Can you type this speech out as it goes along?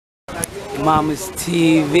Mama's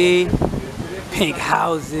TV, pink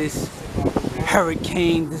houses,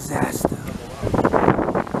 hurricane disaster.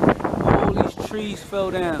 All these trees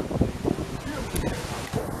fell down.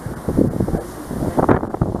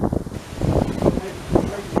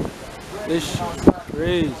 This shit's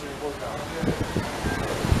crazy.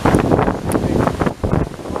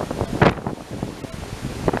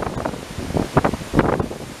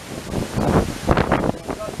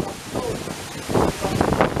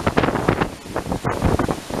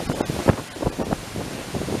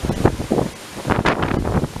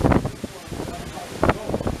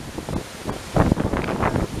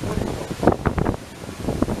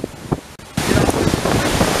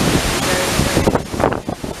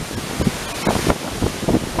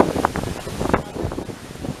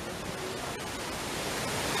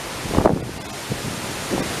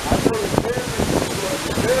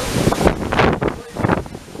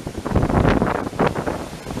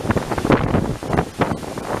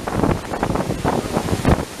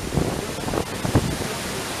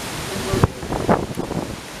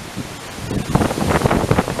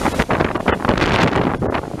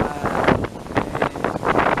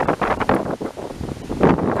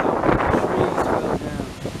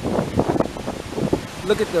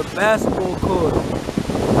 Look at the basketball court.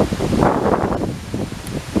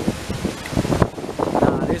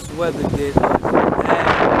 Nah, this weather did look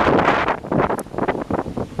bad.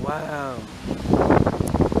 Wow.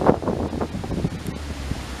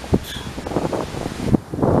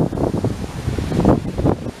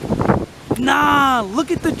 Nah,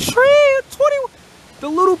 look at the tree. 20, the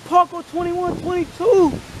little park on 21,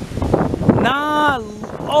 22. Nah,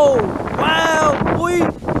 oh, wow, boy.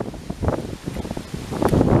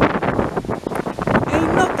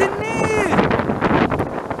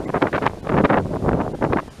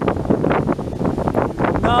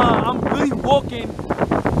 Walking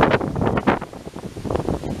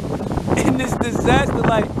in this disaster,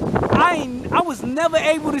 like I was never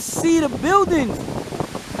able to see the buildings.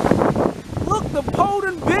 Look, the pole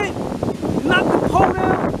done bent. Knock the pole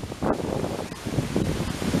down.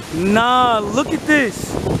 Nah, look at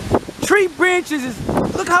this. Tree branches is,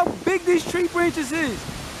 look how big these tree branches is.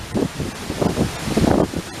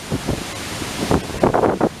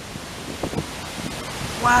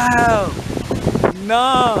 Wow.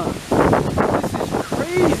 Nah.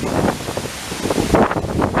 Crazy. Is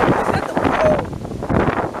that the pole?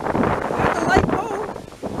 Is that the light pole?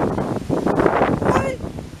 What?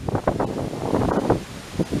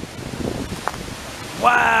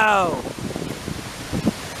 Wow.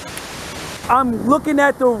 I'm looking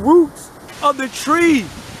at the roots of the tree.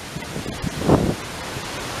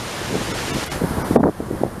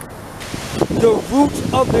 The roots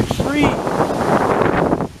of the tree.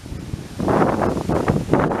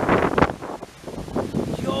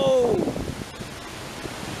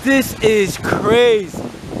 This is crazy.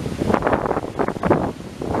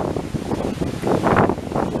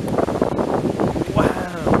 Wow.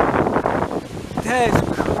 That's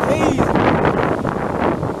crazy.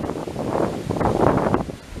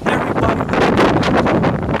 Everybody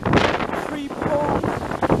tree poles.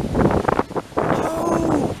 Yo.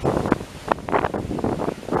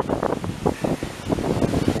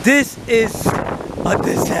 This is a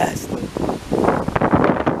disaster.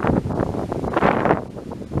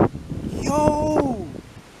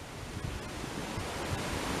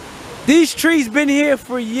 These trees been here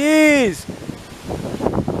for years.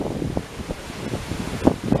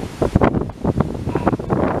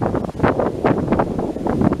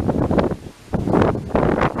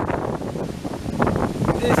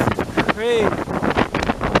 This is crazy.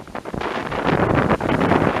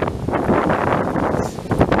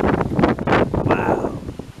 Wow.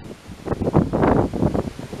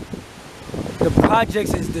 The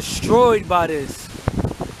projects is destroyed by this.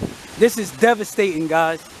 This is devastating,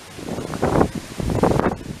 guys.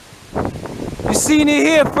 You seen it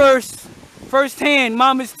here firsthand,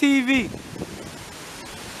 Mama's TV.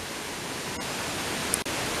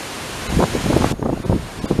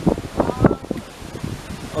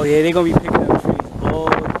 Oh yeah, they're gonna be picking up trees all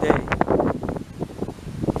day.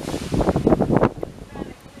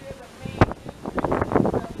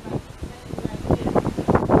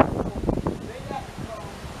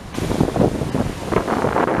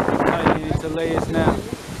 Cutting it into layers now.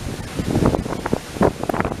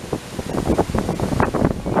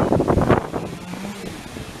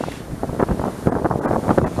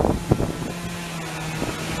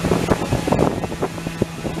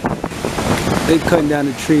 They cutting down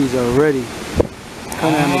the trees already.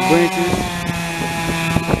 Cutting down the branches.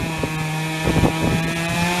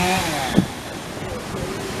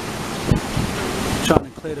 Trying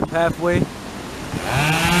to clear Clear the pathway.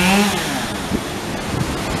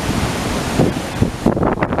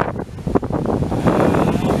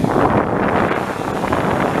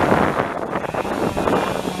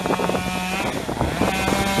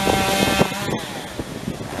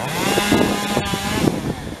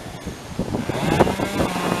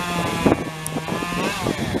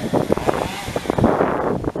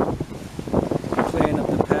 Clearing up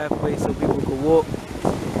the pathway so people can walk.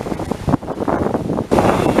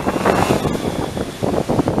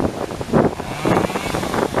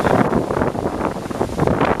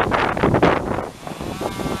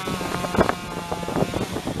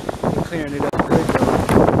 Clearing it up good though.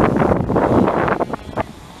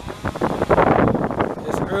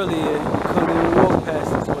 It's earlier, you come in